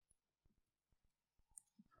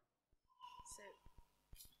So,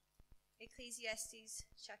 Ecclesiastes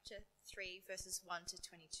chapter 3, verses 1 to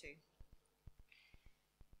 22.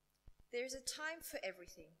 There is a time for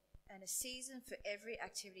everything, and a season for every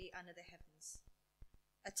activity under the heavens.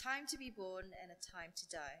 A time to be born and a time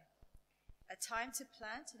to die. A time to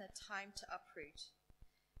plant and a time to uproot.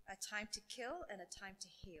 A time to kill and a time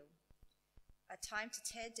to heal. A time to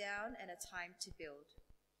tear down and a time to build.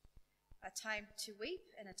 A time to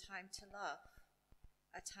weep and a time to laugh.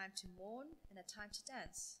 A time to mourn and a time to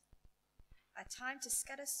dance. A time to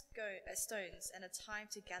scatter stones and a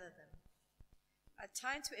time to gather them. A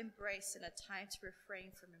time to embrace and a time to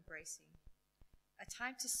refrain from embracing. A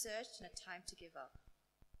time to search and a time to give up.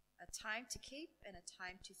 A time to keep and a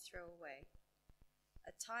time to throw away.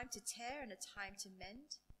 A time to tear and a time to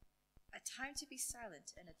mend. A time to be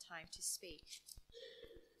silent and a time to speak.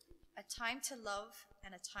 A time to love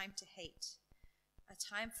and a time to hate. A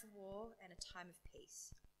time for war and a time of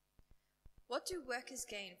peace. What do workers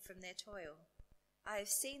gain from their toil? I have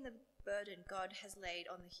seen the burden God has laid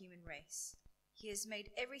on the human race. He has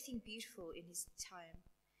made everything beautiful in his time.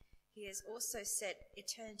 He has also set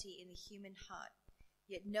eternity in the human heart,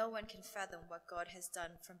 yet no one can fathom what God has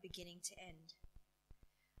done from beginning to end.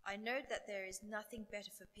 I know that there is nothing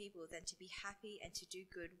better for people than to be happy and to do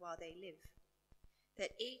good while they live,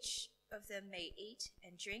 that each of them may eat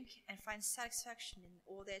and drink and find satisfaction in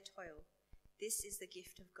all their toil. This is the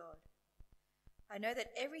gift of God. I know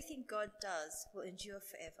that everything God does will endure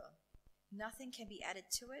forever. Nothing can be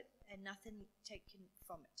added to it and nothing taken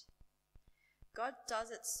from it. God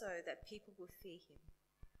does it so that people will fear him.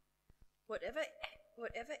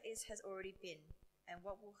 Whatever is has already been, and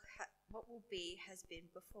what will be has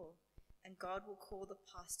been before, and God will call the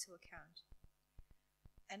past to account.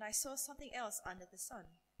 And I saw something else under the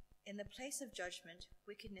sun. In the place of judgment,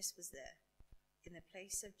 wickedness was there. In the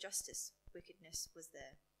place of justice, wickedness was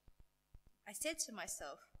there. I said to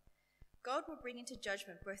myself, God will bring into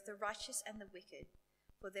judgment both the righteous and the wicked,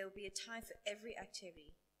 for there will be a time for every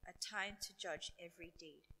activity, a time to judge every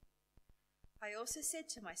deed. I also said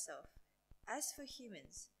to myself, as for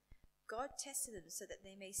humans, God tested them so that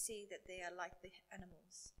they may see that they are like the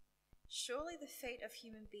animals. Surely the fate of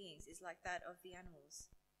human beings is like that of the animals.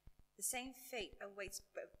 The same fate awaits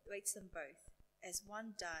them both. As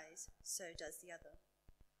one dies, so does the other.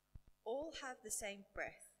 All have the same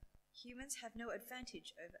breath. Humans have no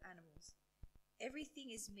advantage over animals. Everything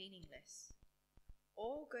is meaningless.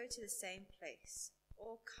 All go to the same place.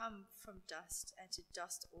 All come from dust, and to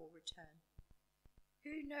dust all return.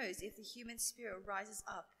 Who knows if the human spirit rises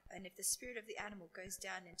up, and if the spirit of the animal goes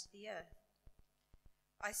down into the earth?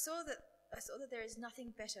 I saw that there is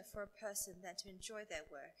nothing better for a person than to enjoy their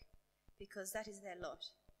work, because that is their lot.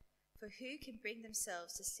 For who can bring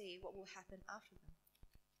themselves to see what will happen after them?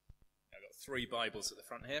 I've got 3 Bibles at the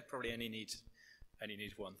front here. Probably only need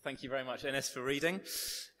one. Thank you very much, Ines, for reading.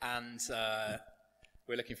 And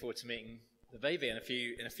we're looking forward to meeting the baby in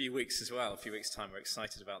a few weeks as well. A few weeks' time. We're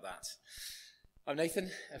excited about that. I'm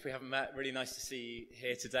Nathan. If we haven't met, really nice to see you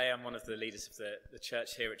here today. I'm one of the leaders of the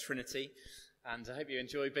church here at Trinity. And I hope you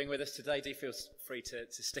enjoy being with us today. Do feel free to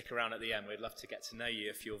stick around at the end. We'd love to get to know you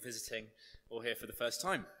if you're visiting or here for the first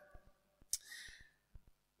time.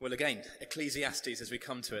 Well, again, Ecclesiastes, as we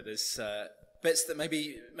come to it, there's bits that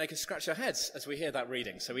maybe make us scratch our heads as we hear that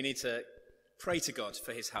reading. So we need to pray to God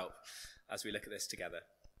for his help as we look at this together.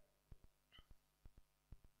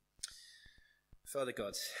 Father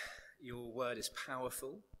God, your word is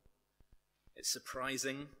powerful. It's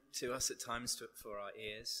surprising to us at times for our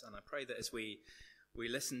ears. And I pray that as we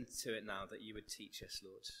listen to it now, that you would teach us,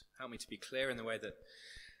 Lord. Help me to be clear in the way that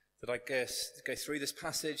I go through this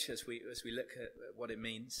passage as we look at what it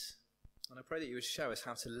means. And I pray that you would show us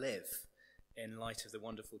how to live in light of the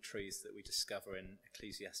wonderful truths that we discover in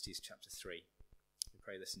Ecclesiastes chapter 3. We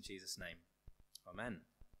pray this in Jesus' name. Amen.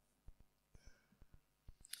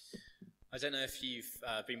 I don't know if you've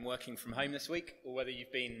been working from home this week or whether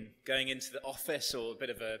you've been going into the office or a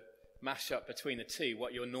bit of a mash-up between the two,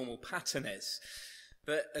 what your normal pattern is.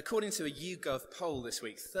 But according to a YouGov poll this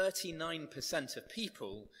week, 39% of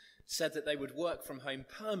people said that they would work from home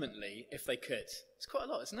permanently if they could. It's quite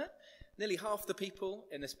a lot, isn't it? Nearly half the people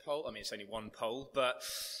in this poll, I mean, it's only one poll, but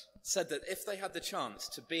said that if they had the chance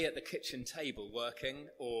to be at the kitchen table working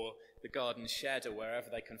or the garden shed or wherever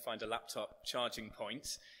they can find a laptop charging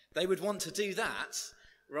point, they would want to do that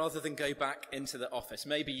rather than go back into the office.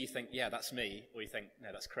 Maybe you think, yeah, that's me, or you think, no,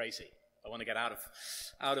 that's crazy. I want to get out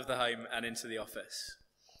of the home and into the office.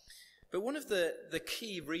 But one of the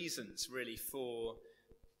key reasons really for,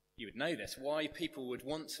 you would know this, why people would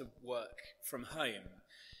want to work from home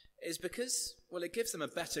is because, well, it gives them a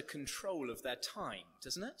better control of their time,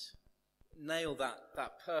 doesn't it? nail that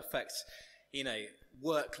perfect,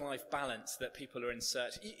 work-life balance that people are in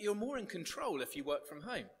search. You're more in control if you work from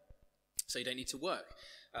home. So you don't need to work.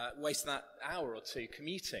 Waste that hour or two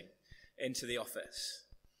commuting into the office.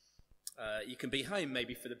 You can be home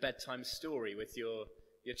maybe for the bedtime story with your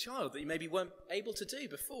child that you maybe weren't able to do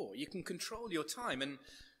before. You can control your time. And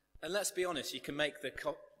let's be honest, you can make the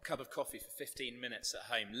cup of coffee for 15 minutes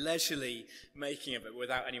at home, leisurely making of it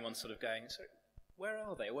without anyone sort of going, so where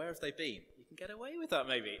are they? Where have they been? You can get away with that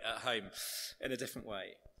maybe at home in a different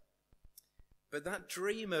way. But that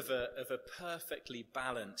dream of a perfectly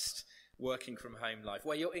balanced working from home life,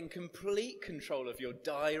 where you're in complete control of your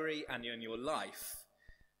diary and your life,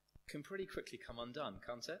 can pretty quickly come undone,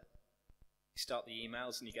 can't it? You start the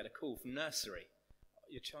emails and you get a call from nursery.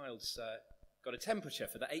 Your child's got a temperature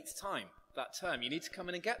for the 8th time that term. You need to come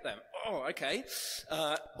in and get them. Oh, okay.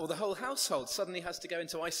 Or the whole household suddenly has to go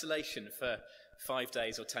into isolation for 5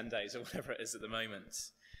 days or 10 days or whatever it is at the moment.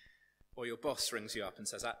 Or your boss rings you up and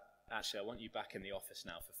says, actually, I want you back in the office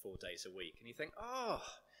now for 4 days a week. And you think,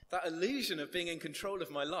 that illusion of being in control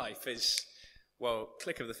of my life is, well,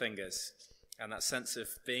 click of the fingers. And that sense of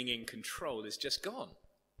being in control is just gone.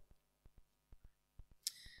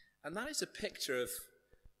 And that is a picture of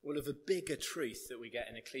a bigger truth that we get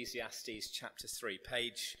in Ecclesiastes chapter 3,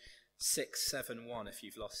 page 671 if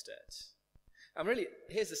you've lost it. And really,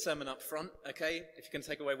 here's the sermon up front, okay? If you can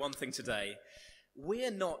take away one thing today,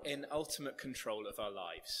 we're not in ultimate control of our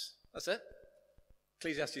lives. That's it.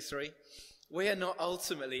 Ecclesiastes 3. We are not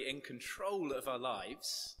ultimately in control of our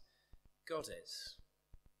lives. God is.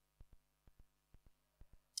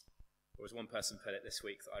 Or as one person put it this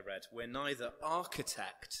week that I read, we're neither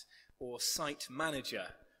architect or site manager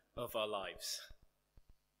of our lives.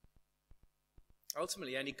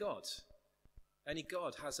 Ultimately, only God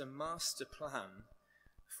has a master plan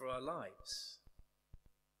for our lives.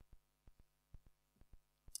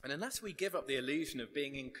 And unless we give up the illusion of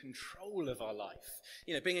being in control of our life,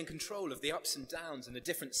 being in control of the ups and downs and the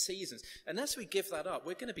different seasons, unless we give that up,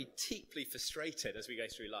 we're going to be deeply frustrated as we go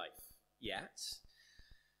through life. Yet,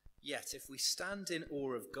 if we stand in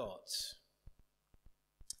awe of God,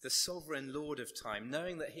 the sovereign Lord of time,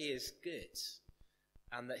 knowing that he is good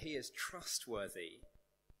and that he is trustworthy,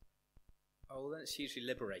 then it's hugely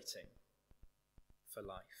liberating for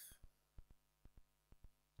life.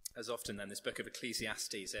 As often then, this book of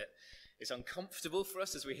Ecclesiastes, it's uncomfortable for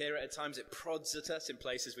us as we hear it at times. It prods at us in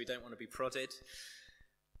places we don't want to be prodded.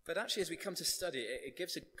 But actually, as we come to study it, it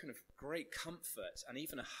gives a kind of great comfort and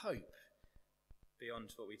even a hope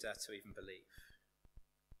beyond what we dare to even believe.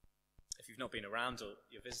 If you've not been around or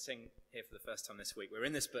you're visiting here for the first time this week, we're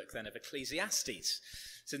in this book then of Ecclesiastes.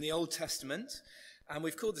 It's in the Old Testament, and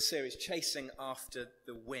we've called the series Chasing After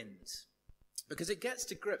the Wind, because it gets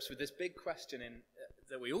to grips with this big question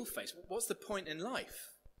that we all face. What's the point in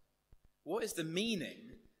life? What is the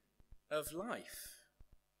meaning of life?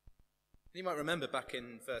 You might remember back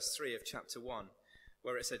in verse 3 of chapter 1,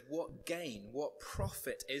 where it said, what gain, what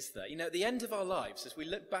profit is there? At the end of our lives, as we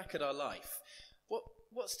look back at our life,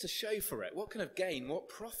 what's to show for it? What kind of gain, what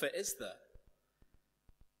profit is there?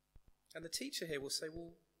 And the teacher here will say,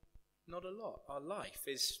 well, not a lot. Our life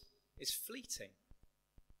is fleeting.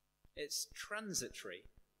 It's transitory.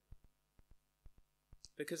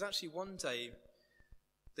 Because actually one day,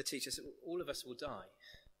 the teacher said, all of us will die.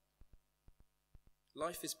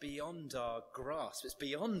 Life is beyond our grasp. It's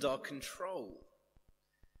beyond our control.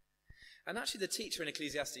 And actually the teacher in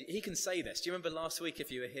Ecclesiastes, he can say this. Do you remember last week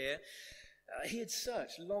if you were here? He had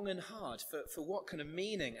searched long and hard for what kind of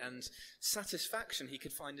meaning and satisfaction he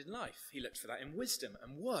could find in life. He looked for that in wisdom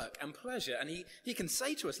and work and pleasure. And he can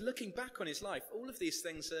say to us, looking back on his life, all of these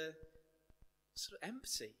things are sort of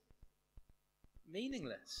empty,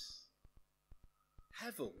 meaningless.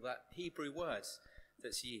 Hevel, that Hebrew word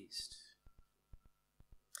that's used.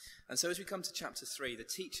 And so as we come to chapter 3, the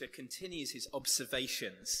teacher continues his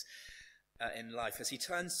observations in life as he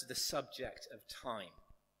turns to the subject of time.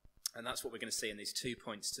 And that's what we're going to see in these 2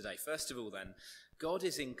 points today. First of all then, God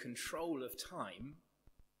is in control of time,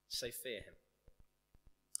 so fear him.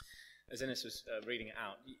 As Ines was reading it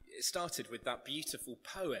out, it started with that beautiful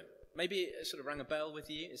poem. Maybe it sort of rang a bell with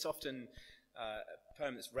you. It's often a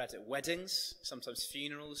poem that's read at weddings, sometimes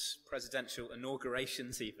funerals, presidential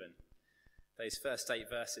inaugurations even. Those first 8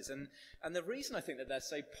 verses. And the reason I think that they're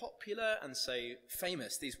so popular and so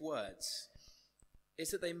famous, these words,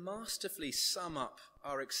 is that they masterfully sum up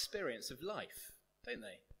our experience of life, don't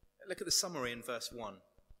they? Look at the summary in verse 1.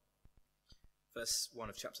 Verse 1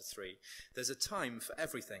 of chapter 3. There's a time for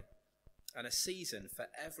everything, and a season for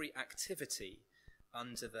every activity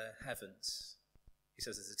under the heavens. He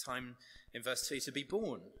says there's a time in verse 2 to be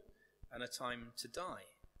born, and a time to die.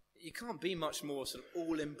 You can't be much more sort of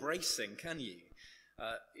all-embracing, can you?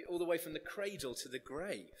 All the way from the cradle to the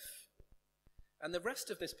grave. And the rest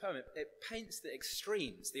of this poem, it paints the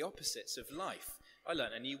extremes, the opposites of life. I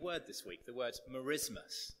learned a new word this week, the word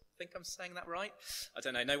merismus. I think I'm saying that right? I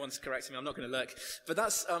don't know, no one's correcting me, I'm not going to look. But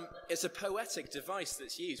it's a poetic device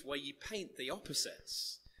that's used where you paint the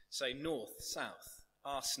opposites. So north, south,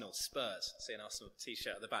 Arsenal, Spurs. See an Arsenal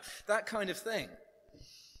t-shirt at the back. That kind of thing.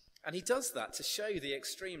 And he does that to show the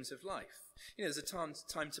extremes of life. There's a time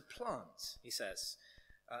to plant, he says.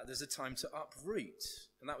 There's a time to uproot.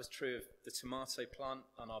 And that was true of the tomato plant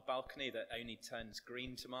on our balcony that only turns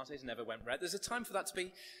green tomatoes, never went red. There's a time for that to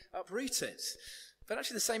be uprooted. But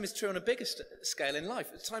actually the same is true on a bigger scale in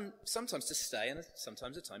life. It's time sometimes to stay and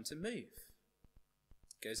sometimes a time to move.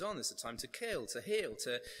 It goes on, there's a time to kill, to heal,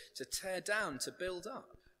 to tear down, to build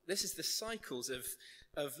up. This is the cycles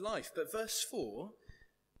of life. But verse 4,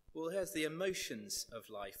 well, here's the emotions of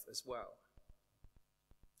life as well.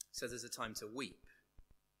 It says there's a time to weep,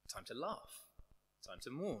 a time to laugh, a time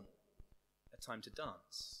to mourn, a time to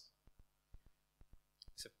dance.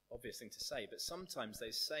 It's an obvious thing to say, but sometimes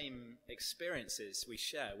those same experiences we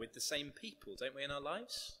share with the same people, don't we, in our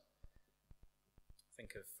lives?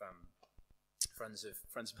 Think of friends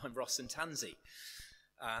of mine, Ross and Tansy,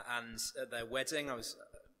 and at their wedding, I was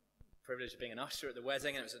privileged of being an usher at the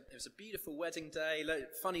wedding, and it was a beautiful wedding day,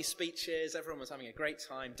 funny speeches, everyone was having a great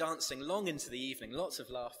time, dancing long into the evening, lots of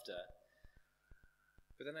laughter.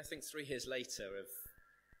 But then I think 3 years later of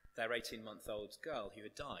their 18-month-old girl who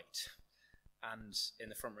had died, and in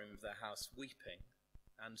the front room of their house weeping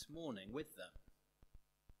and mourning with them.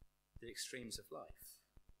 The extremes of life.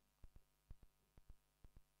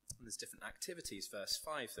 And there's different activities, verse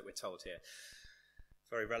 5 that we're told here.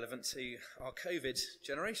 Very relevant to our COVID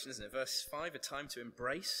generation, isn't it? Verse 5, a time to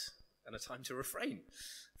embrace and a time to refrain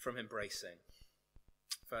from embracing.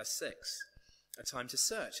 Verse 6, a time to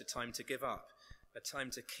search, a time to give up, a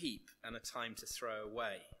time to keep and a time to throw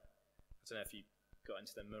away. I don't know if you got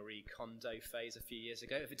into the Marie Kondo phase a few years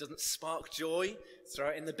ago. If it doesn't spark joy, throw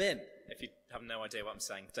it in the bin. If you have no idea what I'm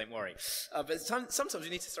saying, don't worry. But sometimes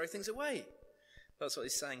you need to throw things away. That's what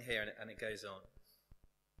he's saying here, and it goes on.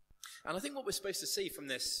 And I think what we're supposed to see from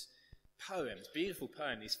this poem, this beautiful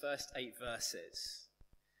poem, these first 8 verses,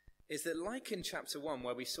 is that like in chapter 1,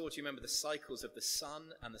 where we saw, do you remember, the cycles of the sun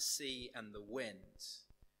and the sea and the wind,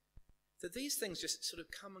 that these things just sort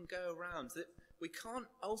of come and go around, that we can't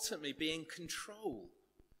ultimately be in control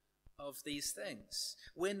of these things.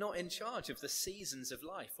 We're not in charge of the seasons of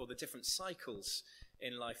life or the different cycles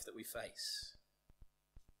in life that we face.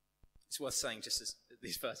 It's worth saying, just as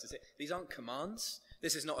these verses, these aren't commands.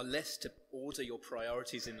 This is not a list to order your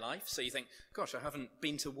priorities in life. So you think, gosh, I haven't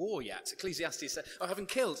been to war yet. Ecclesiastes said, I haven't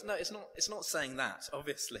killed. No, it's not saying that,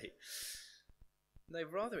 obviously. No,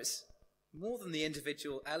 rather it's more than the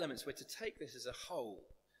individual elements. We're to take this as a whole,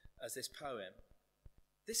 as this poem.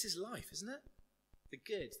 This is life, isn't it? The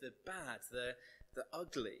good, the bad, the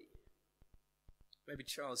ugly. Maybe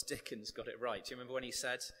Charles Dickens got it right. Do you remember when he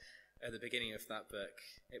said at the beginning of that book,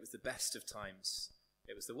 it was the best of times,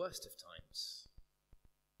 it was the worst of times.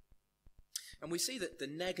 And we see that the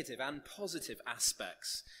negative and positive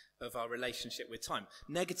aspects of our relationship with time.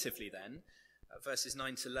 Negatively then, verses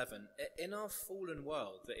 9 to 11, in our fallen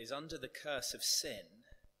world that is under the curse of sin,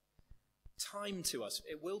 time to us,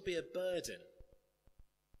 it will be a burden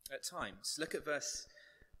at times. Look at verse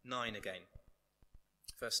 9 again.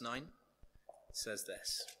 Verse 9 says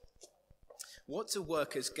this: what do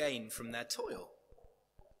workers gain from their toil?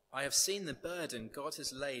 I have seen the burden God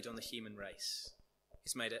has laid on the human race.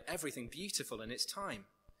 He's made everything beautiful in its time.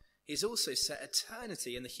 He's also set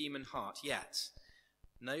eternity in the human heart, yet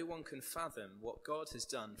no one can fathom what God has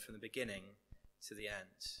done from the beginning to the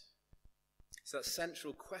end. So that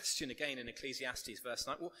central question again in Ecclesiastes verse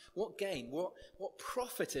 9, what gain, what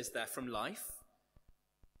profit is there from life?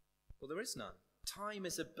 Well, there is none. Time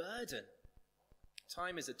is a burden.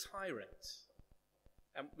 Time is a tyrant.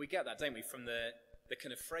 And we get that, don't we, from the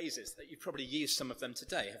kind of phrases that you've probably used some of them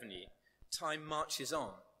today, haven't you? Time marches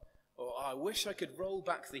on. Or, I wish I could roll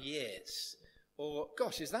back the years. Or,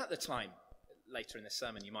 gosh, is that the time? Later in the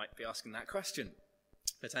sermon you might be asking that question,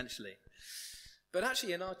 potentially. But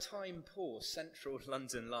actually in our time-poor central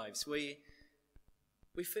London lives, we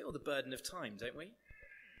feel the burden of time, don't we?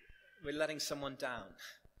 We're letting someone down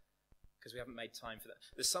because we haven't made time for that.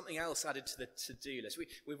 There's something else added to the to-do list.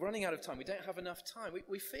 We're running out of time. We don't have enough time.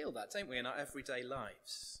 We feel that, don't we, in our everyday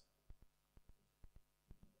lives?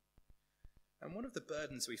 And one of the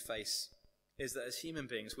burdens we face is that as human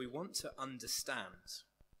beings, we want to understand.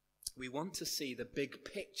 We want to see the big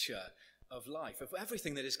picture of life, of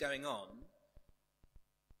everything that is going on.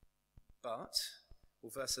 But,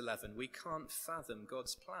 verse 11, we can't fathom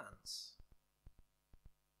God's plans.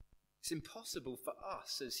 It's impossible for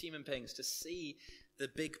us as human beings to see the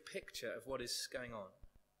big picture of what is going on.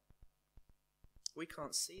 We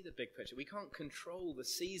can't see the big picture. We can't control the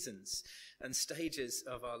seasons and stages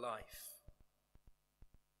of our life.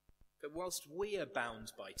 But whilst we are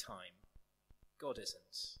bound by time, God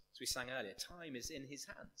isn't. As we sang earlier, time is in his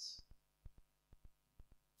hands.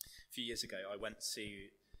 A few years ago, I went to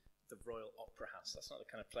the Royal Opera House. That's not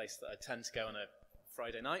the kind of place that I tend to go on a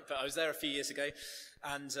Friday night, but I was there a few years ago,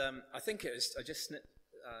 and I think I just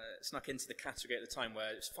snuck into the category at the time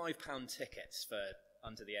where it was £5 tickets for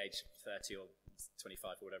under the age of 30 or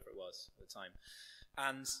 25 or whatever it was at the time.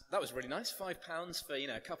 And that was really nice, £5 for,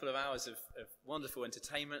 a couple of hours of wonderful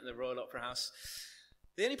entertainment at the Royal Opera House.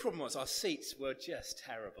 The only problem was our seats were just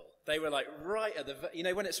terrible. They were like right at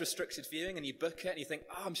the, when it's restricted viewing and you book it and you think,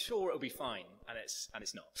 I'm sure it'll be fine, and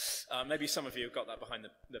it's not. Maybe some of you have got that behind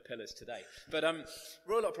the pillars today. But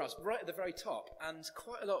Royal Opera House, right at the very top, and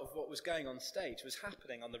quite a lot of what was going on stage was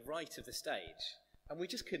happening on the right of the stage, and we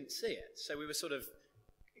just couldn't see it. So we were sort of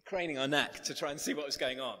craning our neck to try and see what was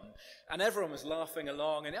going on. And everyone was laughing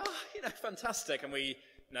along and, fantastic. And we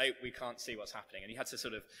can't see what's happening. And you had to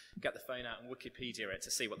sort of get the phone out and Wikipedia it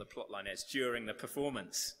to see what the plot line is during the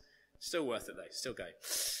performance. Still worth it though, still go.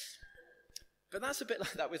 But that's a bit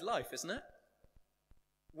like that with life, isn't it?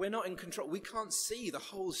 We're not in control. We can't see the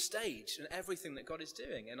whole stage and everything that God is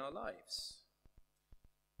doing in our lives.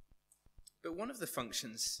 But one of the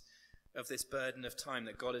functions of this burden of time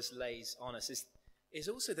that God has laid on us is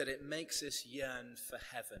also that it makes us yearn for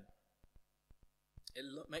heaven. It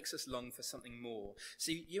makes us long for something more.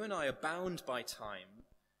 See, you and I are bound by time,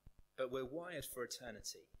 but we're wired for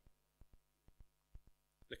eternity.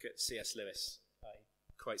 Look at C.S. Lewis.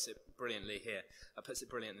 He quotes it brilliantly here. Puts it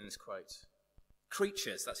brilliantly in this quote.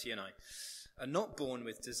 Creatures, that's you and I, are not born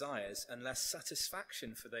with desires unless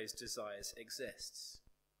satisfaction for those desires exists.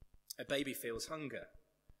 A baby feels hunger.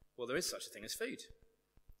 Well, there is such a thing as food.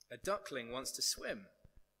 A duckling wants to swim.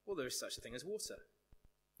 Well, there is such a thing as water.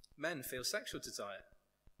 Men feel sexual desire.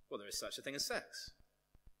 Well, there is such a thing as sex.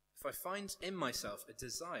 If I find in myself a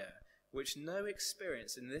desire which no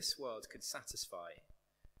experience in this world could satisfy,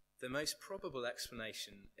 the most probable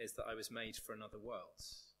explanation is that I was made for another world.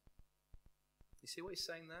 You see what he's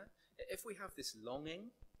saying there? If we have this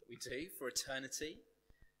longing that we do for eternity,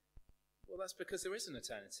 well, that's because there is an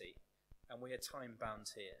eternity, and we are time-bound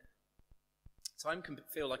here. Time can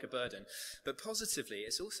feel like a burden, but positively,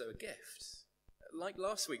 it's also a gift. Like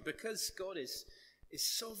last week, because God is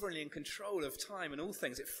sovereignly in control of time and all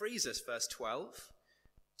things, it frees us, verse 12,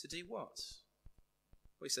 to do what?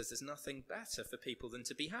 Well, he says there's nothing better for people than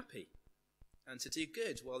to be happy and to do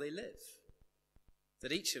good while they live,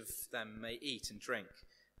 that each of them may eat and drink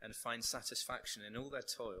and find satisfaction in all their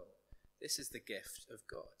toil. This is the gift of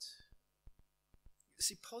God.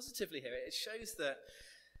 See, positively here, it shows that,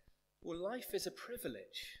 well, life is a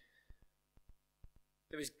privilege.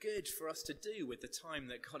 There is good for us to do with the time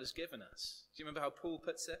that God has given us. Do you remember how Paul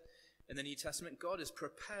puts it in the New Testament? God has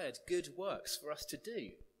prepared good works for us to do.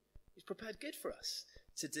 He's prepared good for us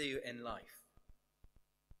to do in life.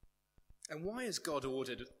 And why has God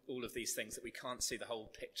ordered all of these things that we can't see the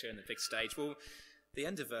whole picture and the big stage? Well, the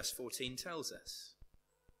end of verse 14 tells us.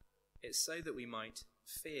 It's so that we might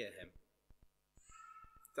fear him.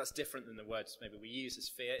 That's different than the words maybe we use as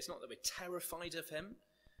fear. It's not that we're terrified of him.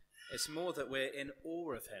 It's more that we're in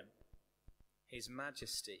awe of him, his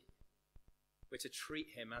majesty. We're to treat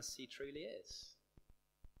him as he truly is.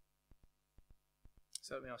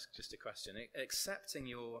 So let me ask just a question. Accepting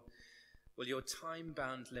your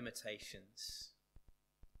time-bound limitations,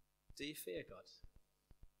 do you fear God?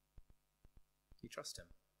 Do you trust him?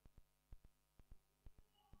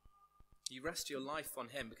 You rest your life on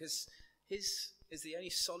him because his is the only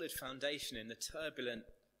solid foundation in the turbulent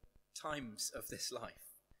times of this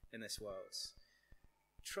life, in this world.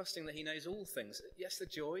 Trusting that he knows all things. Yes, the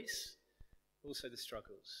joys, also the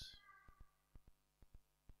struggles.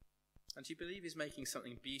 And do you believe he's making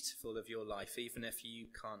something beautiful of your life, even if you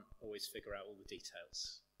can't always figure out all the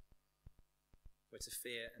details? We're to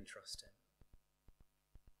fear and trust him.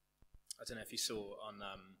 I don't know if you saw on,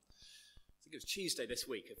 I think it was Tuesday this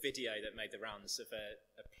week, a video that made the rounds of a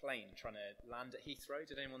plane trying to land at Heathrow.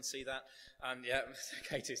 Did anyone see that? Yeah,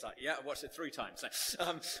 Katie's like, yeah, I watched it 3 times.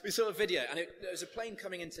 So, we saw a video, and there was a plane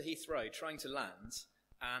coming into Heathrow trying to land,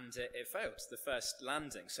 and it failed, the first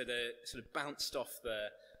landing. So they sort of bounced off the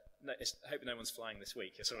I hope no one's flying this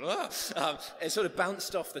week. It sort of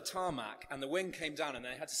bounced off the tarmac, and the wing came down, and they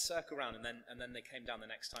had to circle around, and then they came down the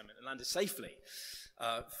next time and landed safely,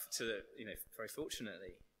 very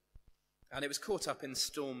fortunately. And it was caught up in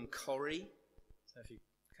Storm Corrie. I don't know if you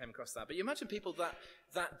came across that. But you imagine people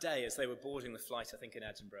that day as they were boarding the flight, I think in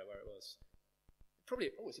Edinburgh, where it was.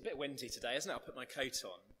 Probably, it's a bit windy today, isn't it? I'll put my coat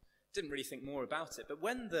on. Didn't really think more about it. But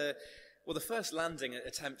when the first landing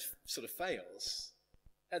attempt sort of fails,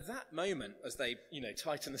 at that moment, as they,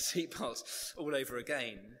 tighten the seatbelts all over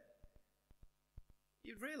again,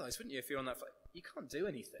 you'd realise, wouldn't you, if you're on that flight, you can't do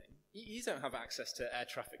anything. You don't have access to air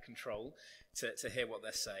traffic control to hear what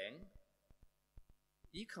they're saying.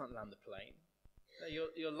 You can't land the plane.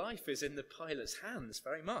 Your life is in the pilot's hands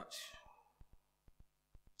very much.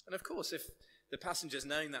 And of course, if the passengers,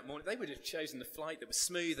 knowing that morning, they would have chosen the flight that was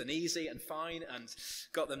smooth and easy and fine and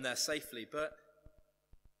got them there safely. But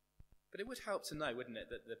it would help to know, wouldn't it,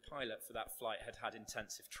 that the pilot for that flight had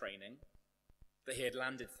intensive training, that he had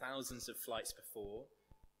landed thousands of flights before,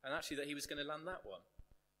 and actually that he was going to land that one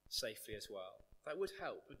safely as well. That would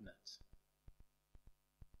help, wouldn't it?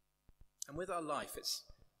 And with our life, it's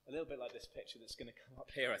a little bit like this picture that's going to come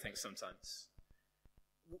up here, I think, sometimes.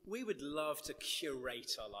 We would love to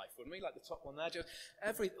curate our life, wouldn't we? Like the top one there, just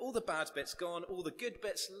all the bad bits gone, all the good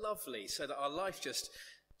bits lovely, so that our life just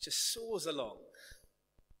soars along.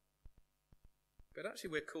 But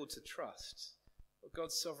actually we're called to trust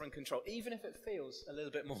God's sovereign control, even if it feels a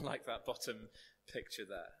little bit more like that bottom picture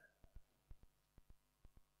there.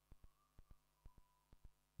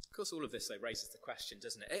 Of course, all of this, though, raises the question,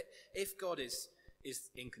 doesn't it? If God is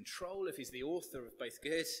in control, if he's the author of both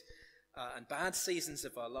good and bad seasons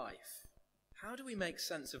of our life, how do we make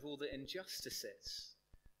sense of all the injustices,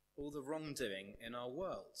 all the wrongdoing in our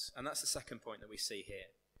world? And that's the second point that we see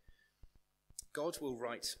here. God will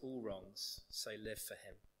right all wrongs, so live for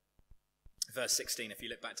him. Verse 16, if you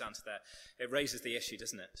look back down to there, it raises the issue,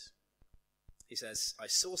 doesn't it? He says, I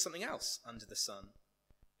saw something else under the sun.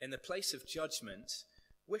 In the place of judgment,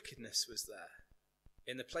 wickedness was there.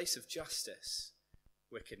 In the place of justice,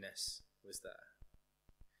 wickedness was there.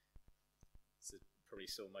 So probably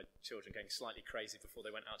saw my children going slightly crazy before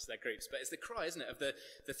they went out to their groups. But it's the cry, isn't it, of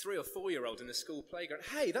the 3 or 4-year-old in the school playground.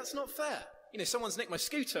 Hey, that's not fair. Someone's nicked my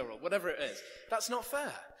scooter or whatever it is. That's not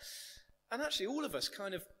fair. And actually, all of us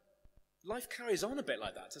life carries on a bit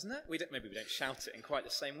like that, doesn't it? Maybe we don't shout it in quite the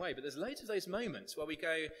same way, but there's loads of those moments where we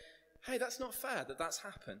go, hey, that's not fair that that's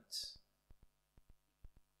happened.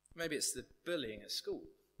 Maybe it's the bullying at school,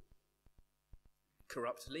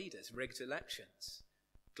 corrupt leaders, rigged elections,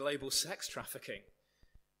 global sex trafficking,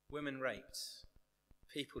 women raped,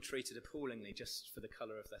 people treated appallingly just for the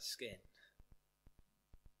colour of their skin.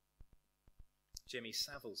 Jimmy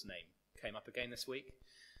Savile's name came up again this week.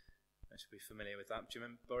 I should be familiar with that. Do you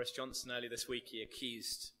remember Boris Johnson earlier this week? He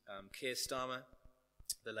accused Keir Starmer,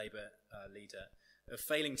 the Labour leader, of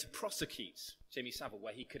failing to prosecute Jimmy Savile,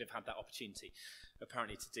 where he could have had that opportunity,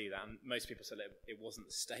 apparently, to do that. And most people said it wasn't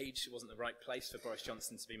the stage, it wasn't the right place for Boris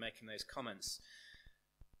Johnson to be making those comments.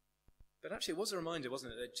 But actually, it was a reminder,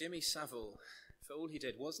 wasn't it, that Jimmy Savile, for all he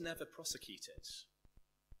did, was never prosecuted.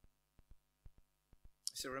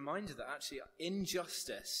 It's a reminder that actually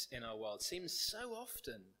injustice in our world seems so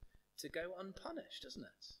often to go unpunished, doesn't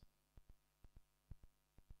it?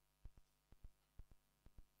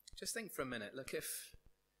 Just think for a minute. Look, if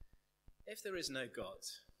there is no God,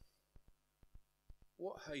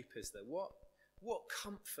 what hope is there? What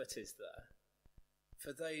comfort is there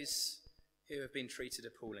for those who have been treated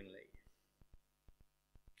appallingly,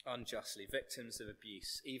 unjustly, victims of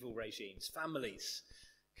abuse, evil regimes, families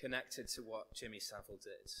connected to what Jimmy Savile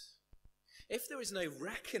did? If there is no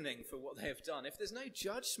reckoning for what they have done, if there's no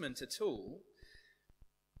judgment at all,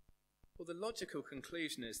 well, the logical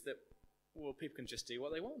conclusion is that, well, people can just do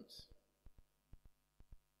what they want.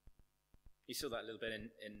 You saw that a little bit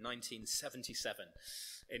in 1977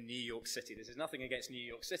 in New York City. This is nothing against New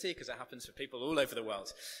York City, because it happens for people all over the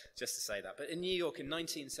world, just to say that. But in New York in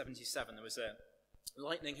 1977, there was a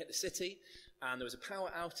lightning hit the city, and there was a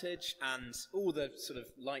power outage, and all the sort of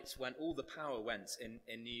lights went, all the power went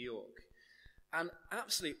in New York. And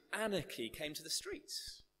absolute anarchy came to the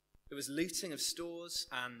streets. There was looting of stores,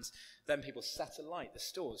 and then people set alight the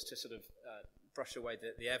stores to sort of brush away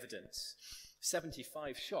the evidence.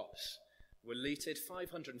 75 shops were looted,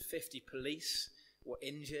 550 police were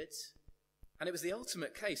injured. And it was the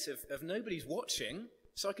ultimate case of nobody's watching,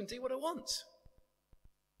 so I can do what I want.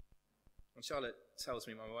 And Charlotte tells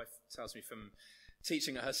me, my wife tells me from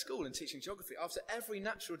teaching at her school and teaching geography, after every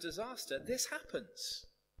natural disaster, this happens.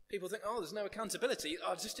 People think, oh, there's no accountability.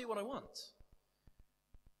 I'll just do what I want.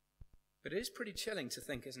 But it is pretty chilling to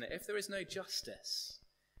think, isn't it? If there is no justice,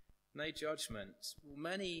 no judgment, well,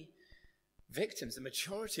 many victims, the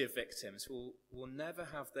majority of victims, will never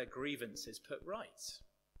have their grievances put right.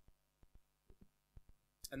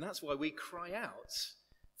 And that's why we cry out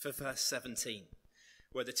for verse 17,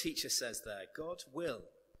 where the teacher says there, God will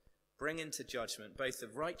bring into judgment both the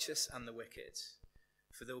righteous and the wicked,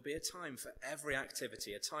 for there will be a time for every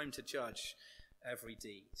activity, a time to judge every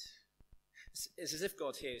deed. It's as if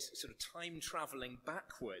God here is sort of time travelling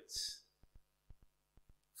backwards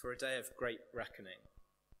for a day of great reckoning.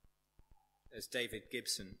 As David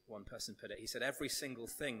Gibson, one person put it, he said, every single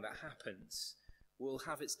thing that happens will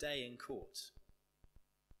have its day in court.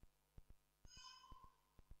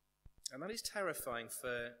 And that is terrifying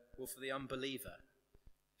for the unbeliever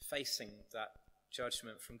facing that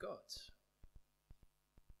judgment from God.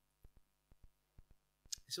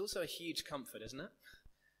 It's also a huge comfort, isn't it,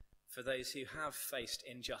 for those who have faced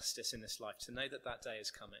injustice in this life, to know that that day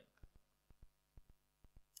is coming.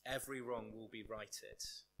 Every wrong will be righted.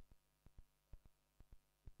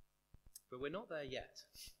 But we're not there yet.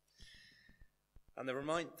 And the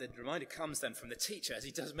reminder comes then from the teacher, as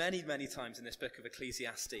he does many, many times in this book of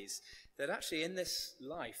Ecclesiastes, that actually in this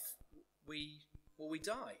life, we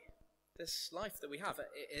die. This life that we have,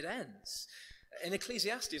 it ends. In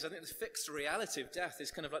Ecclesiastes, I think the fixed reality of death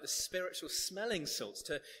is kind of like the spiritual smelling salts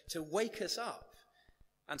to wake us up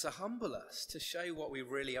and to humble us, to show what we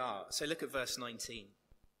really are. So look at verse 19.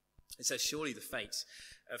 It says, surely the fate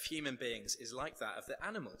of human beings is like that of the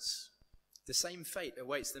animals. The same fate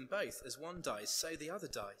awaits them both. As one dies, so the other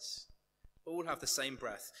dies. All have the same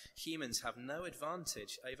breath. Humans have no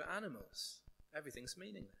advantage over animals. Everything's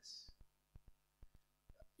meaningless.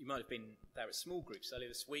 You might have been there at small groups earlier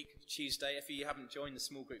this week, Tuesday. If you haven't joined the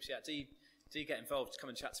small groups yet, do get involved. Come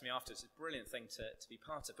and chat to me afterwards. It's a brilliant thing to be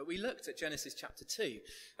part of. But we looked at Genesis chapter 2,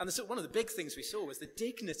 and one of the big things we saw was the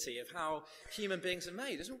dignity of how human beings are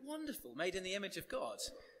made. Isn't it wonderful? Made in the image of God.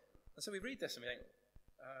 And so we read this and we think,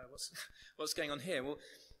 what's going on here? Well,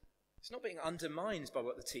 it's not being undermined by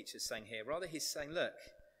what the teacher's saying here. Rather, he's saying, look,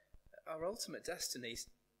 our ultimate destiny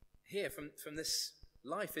here from this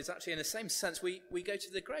life is actually, in the same sense, we go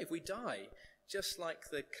to the grave. We die, just like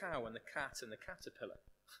the cow and the cat and the caterpillar.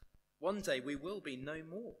 One day we will be no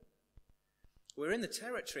more. We're in the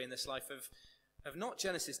territory in this life of not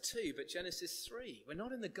Genesis 2, but Genesis 3. We're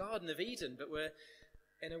not in the Garden of Eden, but we're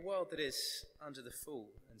in a world that is under the fall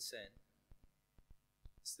and sin.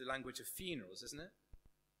 It's the language of funerals, isn't it?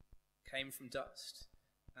 Came from dust,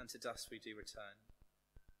 and to dust we do return.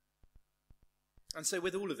 And so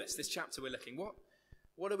with all of this chapter we're looking,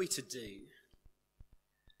 what are we to do?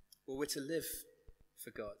 Well, we're to live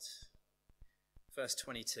for God. Verse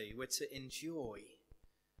 22, we're to enjoy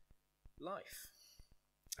life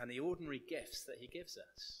and the ordinary gifts that he gives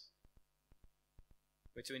us.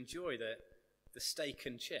 We're to enjoy the steak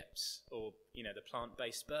and chips, or the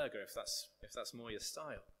plant-based burger, if that's more your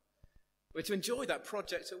style. We're to enjoy that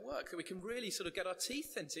project at work that we can really sort of get our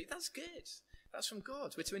teeth into. That's good. That's from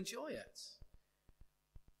God. We're to enjoy it.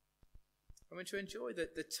 And we're to enjoy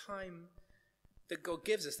the time that God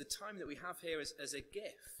gives us, the time that we have here as a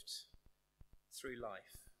gift through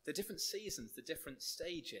life. The different seasons, the different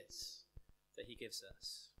stages that he gives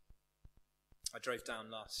us. I drove down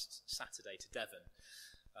last Saturday to Devon.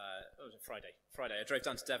 Was it Friday. I drove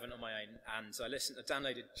down to Devon on my own, and I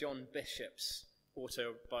downloaded John Bishop's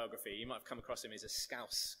autobiography. You might have come across him. He's a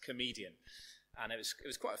Scouse comedian, and it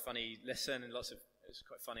was quite a funny listen, and it was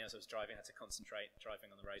quite funny as I was driving. I had to concentrate driving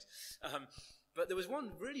on the road. But there was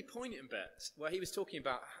one really poignant bit where he was talking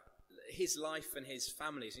about his life and his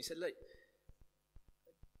families, and he said, look,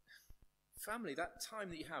 family, that time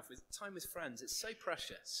that you have time with friends, it's so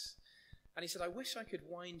precious. And he said, I wish I could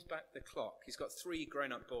wind back the clock. He's got 3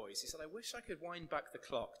 grown-up boys. He said, I wish I could wind back the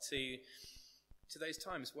clock to those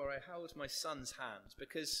times where I held my son's hand,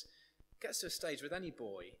 because it gets to a stage with any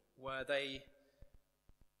boy where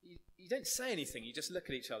you don't say anything, you just look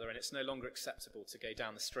at each other, and it's no longer acceptable to go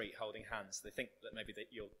down the street holding hands. They think that maybe that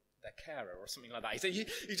you're their carer or something like that. He said, you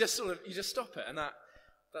just stop it, and that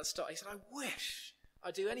stop. He said, I wish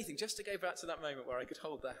I'd do anything just to go back to that moment where I could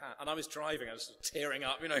hold their hand. And I was driving, I was sort of tearing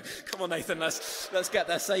up, come on, Nathan, let's get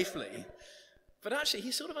there safely. But actually,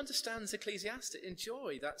 he sort of understands Ecclesiastes.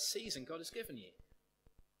 Enjoy that season God has given you.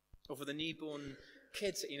 Or for the newborn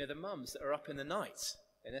kids, the mums that are up in the night.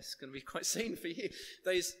 And it's going to be quite soon for you.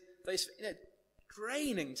 Those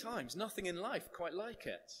draining times, nothing in life quite like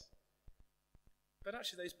it. But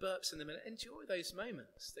actually, those burps in the minute, enjoy those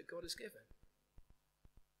moments that God has given.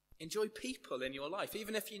 Enjoy people in your life,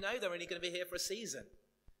 even if you know they're only going to be here for a season.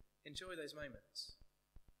 Enjoy those moments.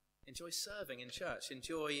 Enjoy serving in church.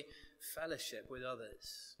 Enjoy fellowship with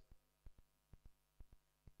others.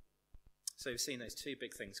 So we've seen those two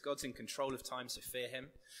big things. God's in control of time, so fear him.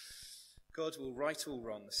 God will right all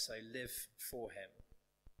wrongs, so live for him.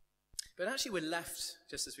 But actually we're left,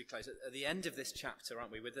 just as we close, at the end of this chapter,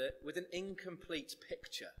 aren't we, with an incomplete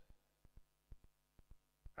picture.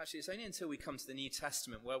 Actually, it's only until we come to the New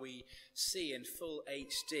Testament where we see in full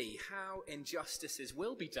HD how injustices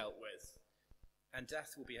will be dealt with and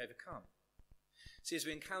death will be overcome. See, as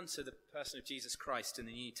we encounter the person of Jesus Christ in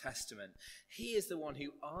the New Testament, he is the one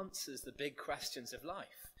who answers the big questions of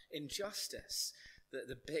life. Injustice,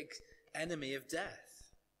 the big enemy of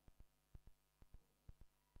death.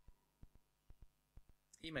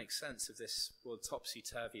 He makes sense of this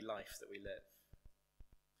topsy-turvy life that we live.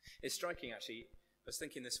 It's striking, actually. I was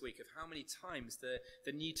thinking this week of how many times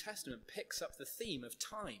the New Testament picks up the theme of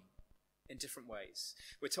time in different ways.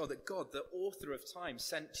 We're told that God, the author of time,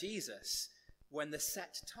 sent Jesus when the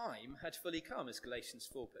set time had fully come, as Galatians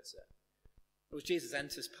 4 puts it. Or Jesus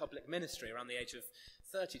enters public ministry around the age of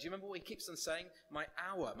 30. Do you remember what he keeps on saying? My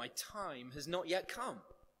hour, my time has not yet come.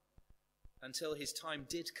 Until his time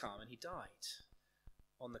did come and he died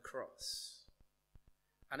on the cross.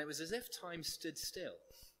 And it was as if time stood still.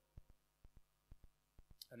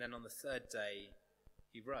 And then on the third day,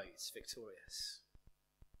 he rose victorious.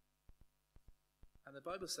 And the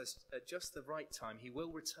Bible says at just the right time, he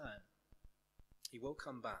will return. He will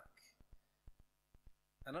come back.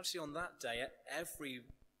 And actually on that day, every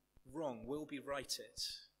wrong will be righted.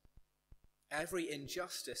 Every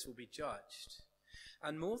injustice will be judged.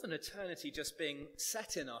 And more than eternity just being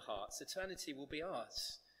set in our hearts, eternity will be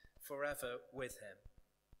ours forever with him.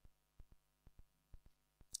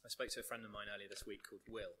 I spoke to a friend of mine earlier this week called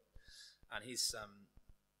Will, and his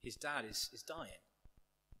dad is dying,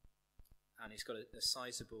 and he's got a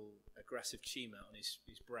sizable aggressive tumour on his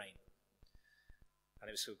brain, and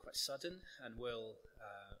it was sort of quite sudden. And Will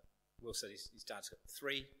said his dad's got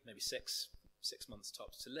 3, maybe 6 months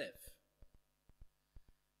tops to live.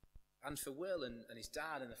 And for Will and his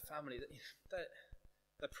dad and the family,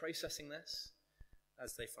 they're processing this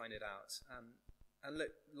as they find it out. And look,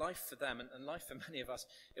 life for them and life for many of us,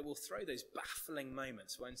 it will throw those baffling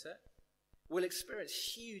moments, won't it? We'll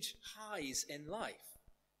experience huge highs in life.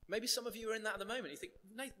 Maybe some of you are in that at the moment. You think,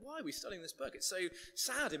 Nate, why are we studying this book? It's so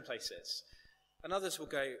sad in places. And others will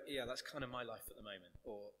go, yeah, that's kind of my life at the moment.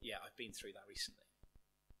 Or, yeah, I've been through that recently.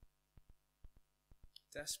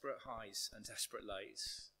 Desperate highs and desperate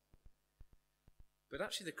lows. But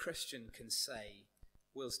actually the Christian can say,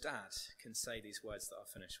 Will's dad can say these words that I'll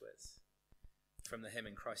finish with. From the hymn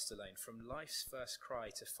In Christ Alone, from life's first cry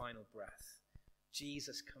to final breath,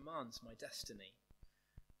 Jesus commands my destiny.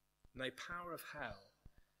 No power of hell,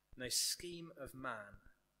 no scheme of man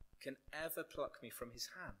can ever pluck me from his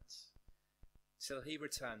hands, till he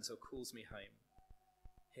returns or calls me home.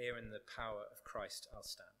 Here in the power of Christ I'll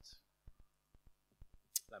stand.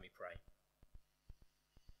 Let me pray.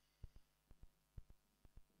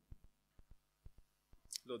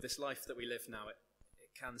 Lord, this life that we live now, it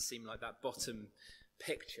can seem like that bottom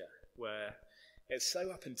picture where it's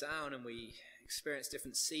so up and down and we experience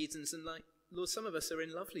different seasons. And Lord, some of us are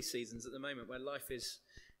in lovely seasons at the moment where life is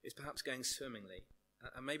perhaps going swimmingly.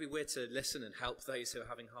 And maybe we're to listen and help those who are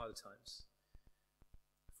having harder times.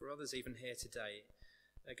 For others, even here today,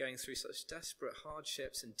 they're going through such desperate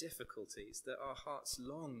hardships and difficulties that our hearts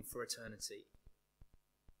long for eternity.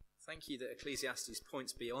 Thank you that Ecclesiastes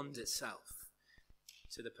points beyond itself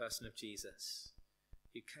to the person of Jesus,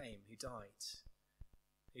 who came, who died,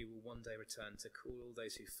 who will one day return to call all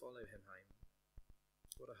those who follow him home.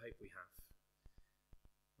 What a hope we have.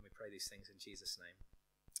 And we pray these things in Jesus' name.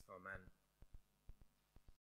 Amen.